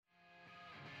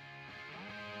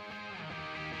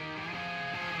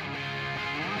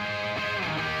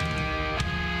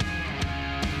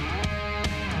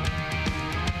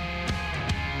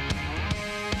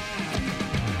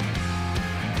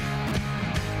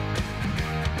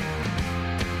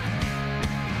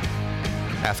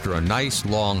After a nice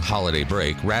long holiday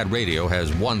break, RAD Radio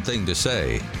has one thing to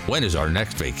say. When is our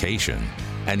next vacation?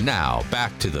 And now,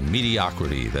 back to the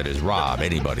mediocrity that is Rob,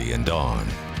 anybody, and Dawn.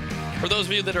 For those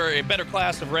of you that are a better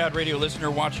class of RAD Radio listener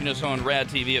watching us on RAD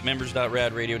TV at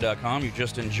members.radradio.com, you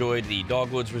just enjoyed the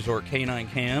Dogwoods Resort Canine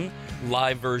Cam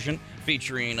live version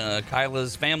featuring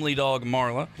Kyla's family dog,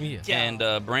 Marla,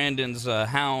 and Brandon's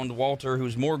hound, Walter,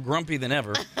 who's more grumpy than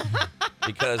ever.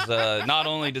 Because not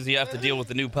only does he have to deal with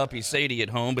the new puppy, Sadie, at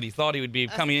home, but he thought he would be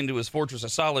coming into his fortress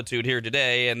of solitude here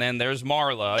today, and then there's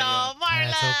Marla. Oh,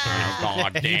 Marla! That's okay.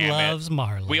 God damn He it. loves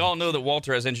Marla. We all know that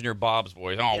Walter has Engineer Bob's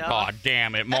voice. Oh, Yeah. God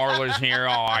damn it. Marla's here.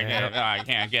 Oh, I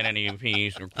can't get any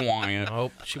peace or quiet.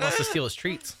 Oh, she wants to steal his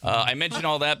treats. I mention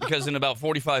all that because in about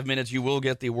 45 minutes, you will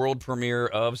get the world premiere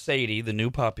of Sadie, the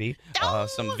new puppy.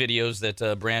 Some videos that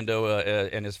Brando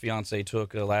and his fiance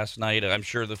took last night. I'm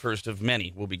sure the first of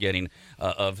many we'll be getting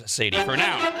of Sadie. For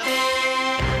now,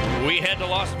 we head to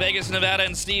Las Vegas, Nevada,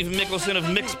 and Steve Mikkelson of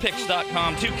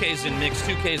MixPix.com. 2Ks in Mix,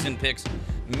 2Ks in Pix,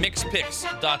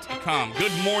 MixPix.com.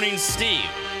 Good morning, Steve.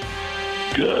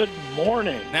 Good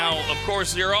morning. Now, of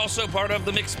course, you're also part of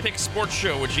the Mix Pix Sports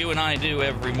Show, which you and I do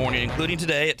every morning, including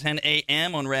today at 10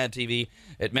 a.m. on RAD TV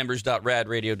at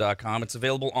members.radradio.com. It's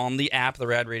available on the app, the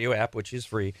RAD Radio app, which is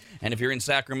free. And if you're in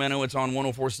Sacramento, it's on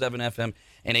 104.7 FM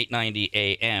and 890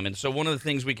 a.m. And so one of the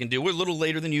things we can do, we're a little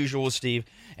later than usual, Steve,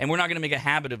 and we're not going to make a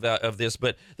habit of this,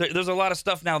 but there's a lot of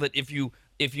stuff now that if you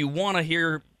want to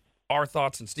hear our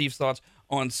thoughts and Steve's thoughts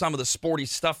on some of the sporty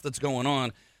stuff that's going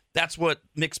on, that's what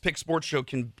Mix Pick Sports Show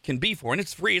can be for. And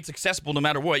it's free. It's accessible no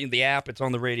matter what. In the app, it's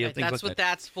on the radio, Right, things that's like what that.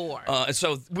 that's for.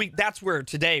 So that's where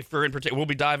today, in particular, we'll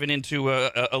be diving into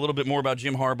a little bit more about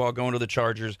Jim Harbaugh going to the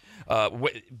Chargers.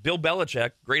 Bill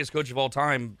Belichick, greatest coach of all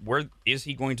time, where is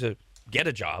he going to get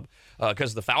a job?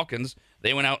 Because the Falcons,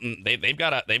 they went out and they've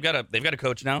got a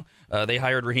coach now. They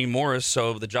hired Raheem Morris,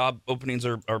 so the job openings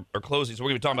are closing. So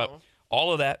we're going to be talking about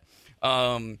all of that.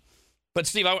 But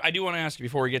Steve, I do want to ask you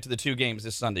before we get to the two games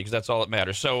this Sunday, because that's all that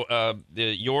matters. So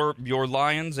your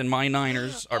Lions and my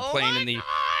Niners are playing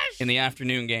in the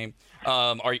afternoon game.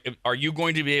 Are you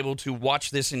going to be able to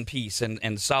watch this in peace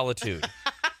and solitude?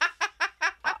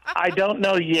 I don't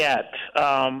know yet.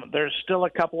 There's still a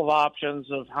couple of options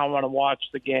of how I'm going to watch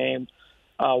the game.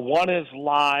 One is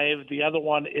live. The other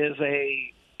one is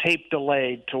a tape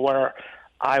delayed to where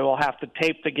I will have to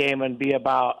tape the game and be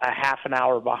about a half an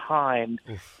hour behind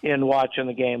in watching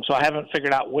the game. So I haven't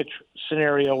figured out which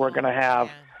scenario we're going to have,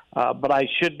 but I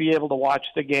should be able to watch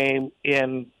the game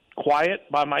in quiet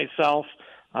by myself.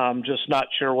 Just not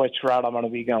sure which route I'm going to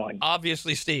be going.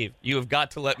 Obviously, Steve, you have got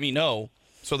to let me know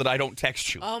so that I don't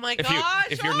text you. Oh my gosh!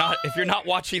 If you're not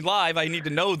watching live, I need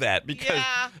to know that because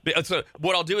so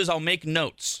what I'll do is I'll make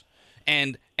notes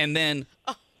and then.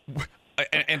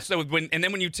 And so when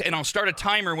I'll start a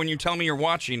timer when you tell me you're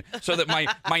watching, so that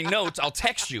my notes I'll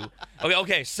text you.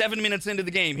 Okay, 7 minutes into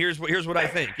the game. Here's what I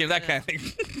think. That kind of thing.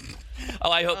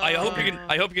 I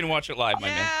hope you can watch it live, my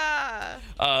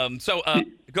man. So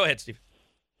go ahead, Steve.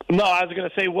 No, I was going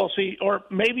to say we'll see, or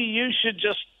maybe you should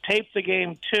just tape the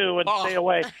game too and stay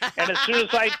away. And as soon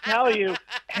as I tell you,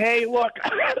 hey, look,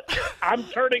 I'm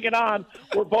turning it on,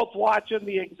 we're both watching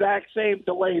the exact same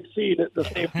delayed scene at the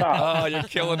same time. Oh, you're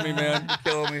killing me, man. You're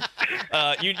killing me.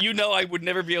 You know I would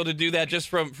never be able to do that just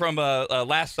from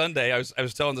last Sunday. I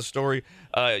was telling the story.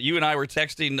 You and I were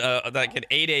texting like at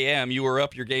 8 a.m. You were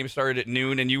up. Your game started at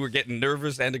noon, and you were getting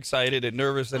nervous and excited and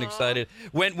nervous and excited.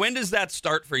 When does that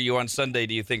start for you on Sunday,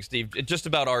 do you think, Steve? Just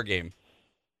about our game.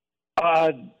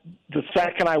 The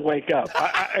second I wake up.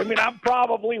 I mean, I'm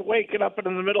probably waking up in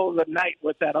the middle of the night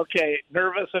with that. Okay,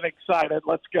 nervous and excited.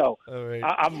 Let's go. All right.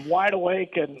 I'm wide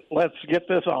awake, and let's get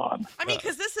this on. I mean,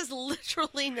 because this has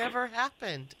literally never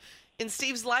happened in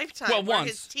Steve's lifetime. Well, where once.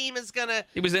 his team is going to...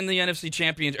 He was in the NFC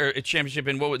championship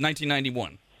in,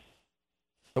 1991.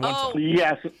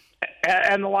 Yes.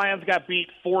 And the Lions got beat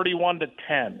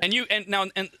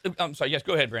 41-10. I'm sorry. Yes,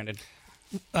 go ahead, Brandon.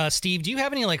 Steve, do you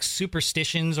have any like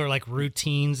superstitions or like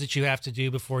routines that you have to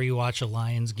do before you watch a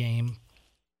Lions game?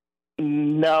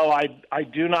 No, I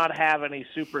do not have any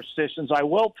superstitions. I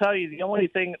will tell you the only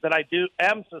thing that I do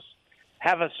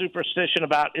have a superstition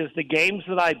about is the games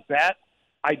that I bet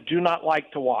I do not like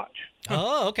to watch.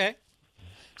 Oh, okay.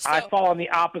 I fall on the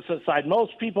opposite side.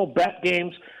 Most people bet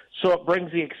games so it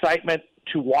brings the excitement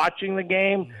to watching the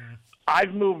game. Mm-hmm.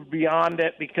 I've moved beyond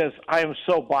it because I am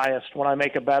so biased when I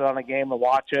make a bet on a game and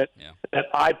watch it that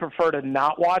I prefer to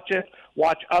not watch it,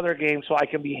 watch other games so I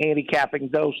can be handicapping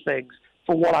those things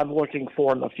for what I'm looking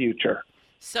for in the future.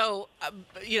 So,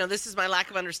 this is my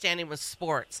lack of understanding with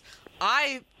sports.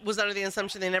 I was under the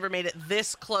assumption they never made it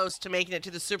this close to making it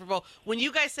to the Super Bowl. When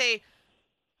you guys say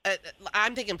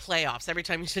I'm thinking playoffs every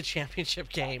time you say championship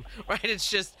game, right? It's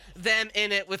just them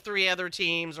in it with 3 other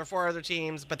teams or 4 other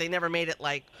teams, but they never made it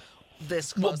like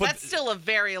this close. Well, That's still a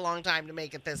very long time to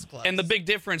make it this close. And the big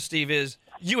difference, Steve, is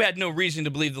you had no reason to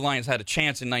believe the Lions had a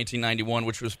chance in 1991,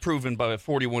 which was proven by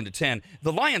 41-10.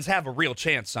 The Lions have a real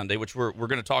chance Sunday, which we're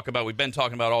going to talk about. We've been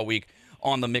talking about all week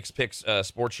on the Mixed Picks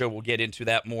Sports Show. We'll get into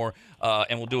that more,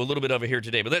 and we'll do a little bit of it here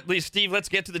today. But at least, Steve, let's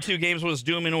get to the 2 games. We'll just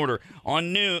do them in order. At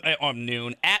noon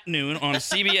on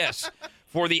CBS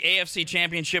for the AFC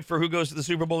Championship for who goes to the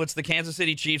Super Bowl. It's the Kansas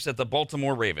City Chiefs at the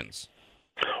Baltimore Ravens.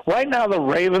 Right now, the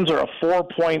Ravens are a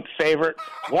 4-point favorite.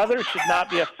 Weather should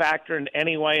not be a factor in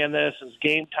any way in this, as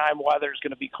game time weather is going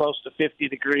to be close to 50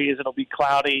 degrees. It'll be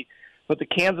cloudy. But the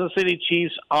Kansas City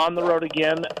Chiefs on the road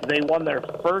again. They won their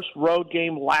first road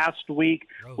game last week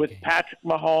with Patrick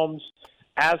Mahomes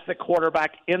as the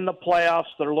quarterback in the playoffs.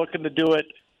 They're looking to do it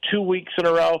 2 weeks in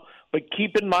a row. But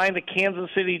keep in mind, the Kansas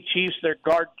City Chiefs, their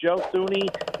guard Joe Thuney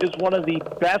is one of the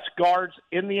best guards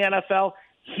in the NFL.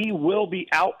 He will be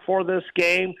out for this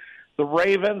game. The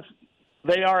Ravens,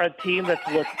 they are a team that's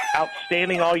looked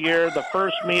outstanding all year. The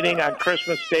first meeting on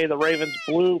Christmas Day, the Ravens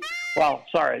blew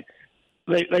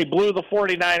They blew the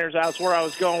 49ers. That's where I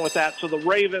was going with that. So the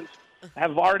Ravens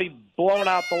have already blown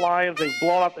out the Lions. They've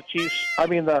blown out the Chiefs.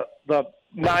 The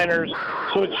Niners.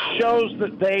 So it shows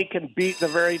that they can beat the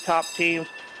very top teams.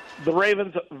 The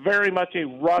Ravens, very much a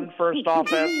run-first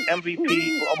offense.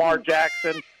 MVP Lamar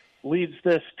Jackson leads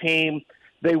this team.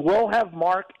 They will have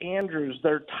Mark Andrews,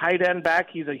 their tight end, back.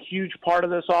 He's a huge part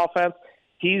of this offense.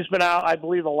 He's been out, I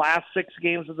believe, the last 6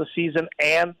 games of the season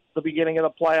and the beginning of the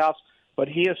playoffs. But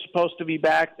he is supposed to be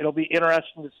back. It'll be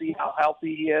interesting to see how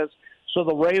healthy he is. So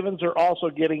the Ravens are also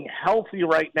getting healthy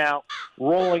right now,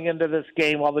 rolling into this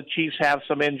game while the Chiefs have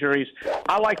some injuries.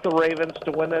 I like the Ravens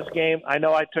to win this game. I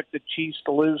know I took the Chiefs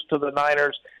to lose to the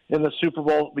Niners in the Super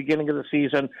Bowl at the beginning of the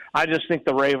season. I just think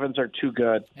the Ravens are too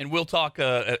good. And we'll talk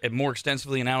more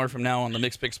extensively an hour from now on the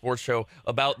Mixed Pick Sports Show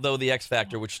about, though, the X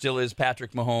Factor, which still is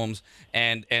Patrick Mahomes.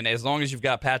 And as long as you've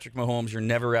got Patrick Mahomes, you're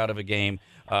never out of a game.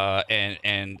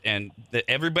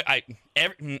 Everybody,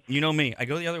 you know me, I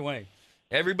go the other way.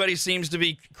 Everybody seems to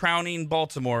be crowning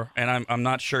Baltimore, and I'm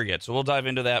not sure yet. So we'll dive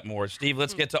into that more. Steve,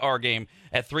 let's get to our game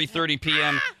at 3:30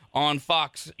 p.m. on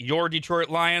Fox. Your Detroit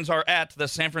Lions are at the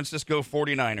San Francisco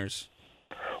 49ers.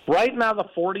 Right now, the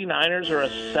 49ers are a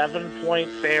 7-point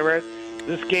favorite.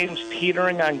 This game's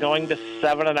teetering on going to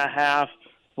 7.5.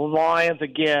 The Lions,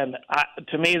 again,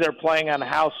 to me, they're playing on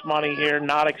house money here,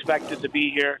 not expected to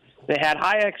be here. They had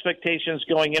high expectations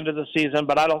going into the season,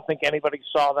 but I don't think anybody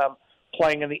saw them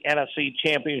playing in the NFC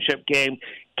Championship game.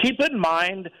 Keep in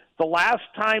mind, the last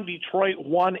time Detroit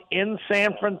won in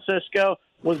San Francisco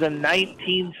was in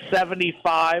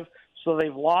 1975, so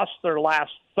they've lost their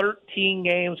last 13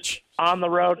 games on the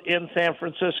road in San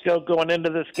Francisco going into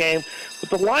this game. But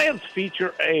the Lions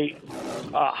feature a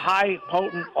high,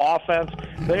 potent offense.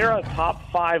 They are a top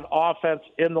 5 offense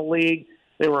in the league.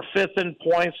 They were 5th in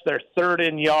points. They're 3rd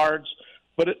in yards.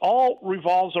 But it all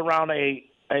revolves around a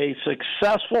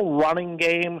successful running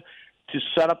game to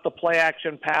set up the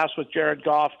play-action pass with Jared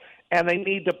Goff, and they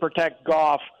need to protect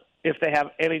Goff if they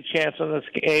have any chance in this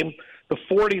game. The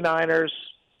 49ers,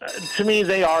 to me,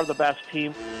 they are the best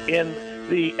team in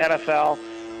the NFL.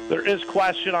 There is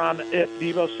question on if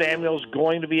Deebo Samuel's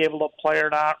going to be able to play or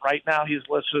not. Right now he's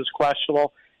listed as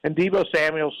questionable, and Deebo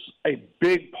Samuel's a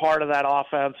big part of that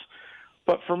offense.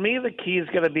 But for me, the key is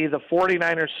going to be the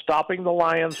 49ers stopping the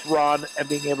Lions' run and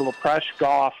being able to press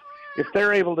Goff. If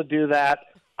they're able to do that,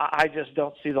 I just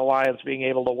don't see the Lions being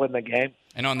able to win the game.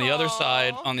 And on the other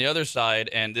side,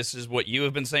 and this is what you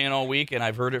have been saying all week, and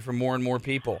I've heard it from more and more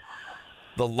people,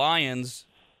 the Lions,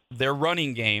 their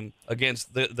running game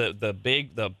against the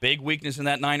big weakness in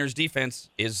that Niners defense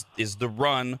is the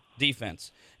run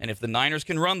defense. And if the Niners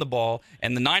can run the ball,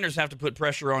 and the Niners have to put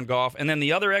pressure on Goff, and then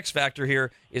the other X factor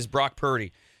here is Brock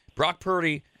Purdy. Brock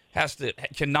Purdy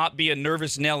cannot be a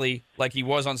nervous Nelly like he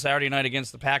was on Saturday night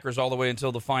against the Packers all the way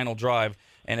until the final drive.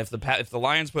 And if the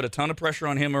Lions put a ton of pressure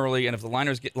on him early, and if the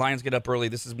Lions get up early,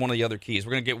 this is one of the other keys.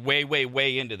 We're going to get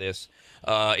way into this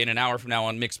in an hour from now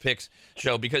on Mixed Picks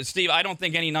show, because, Steve, I don't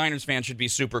think any Niners fan should be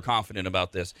super confident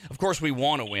about this. Of course, we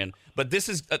want to win, but this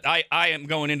is I am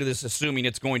going into this assuming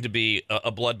it's going to be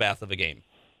a bloodbath of a game.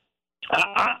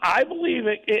 I believe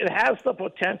it has the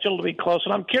potential to be close,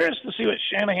 and I'm curious to see what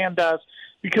Shanahan does,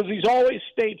 because he's always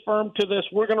stayed firm to this.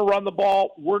 We're going to run the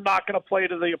ball. We're not going to play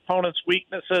to the opponent's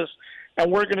weaknesses,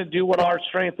 and we're going to do what our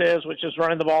strength is, which is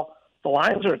running the ball. The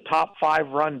Lions are a top 5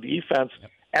 run defense,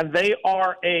 and they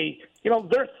are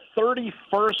they're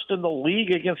 31st in the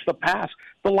league against the pass.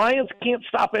 The Lions can't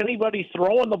stop anybody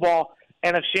throwing the ball,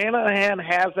 And if Shanahan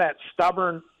has that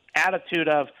stubborn attitude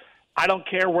of, I don't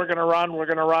care, we're going to run, we're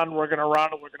going to run, we're going to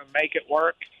run, and we're going to make it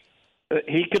work,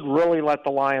 he could really let the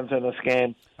Lions in this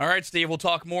game. All right, Steve, we'll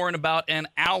talk more in about an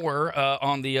hour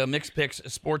on the Mixed Picks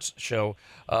Sports Show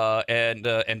and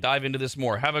dive into this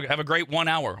more. Have a great 1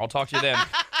 hour. I'll talk to you then.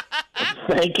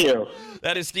 Thank you.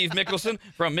 That is Steve Mikkelson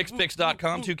from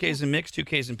mixpicks.com. 2Ks and Mix,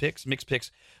 2Ks and Picks,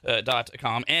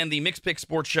 mixpicks.com. And the Mixed Picks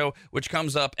Sports Show, which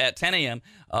comes up at 10 a.m.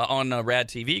 On RAD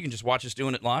TV. You can just watch us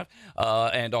doing it live.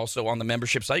 And also on the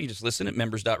membership site. You can just listen at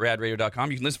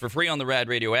members.radradio.com. You can listen for free on the Rad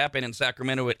Radio app. And in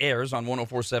Sacramento, it airs on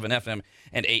 104.7 FM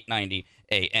and 890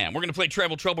 a.m. We're going to play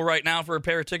Treble Trouble right now for a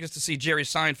pair of tickets to see Jerry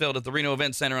Seinfeld at the Reno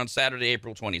Event Center on Saturday,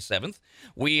 April 27th.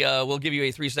 We will give you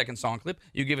a 3-second song clip.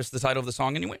 You give us the title of the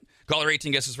song anyway. Caller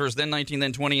 18 guesses first, then 19,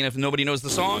 then 20. And if nobody knows the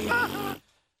song,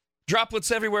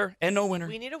 droplets everywhere and no winner.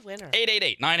 We need a winner.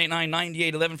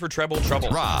 888-989-9811 for Treble Trouble.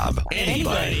 Rob,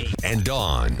 anybody, and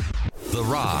Dawn. The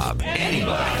Rob,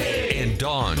 anybody, and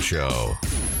Dawn Show.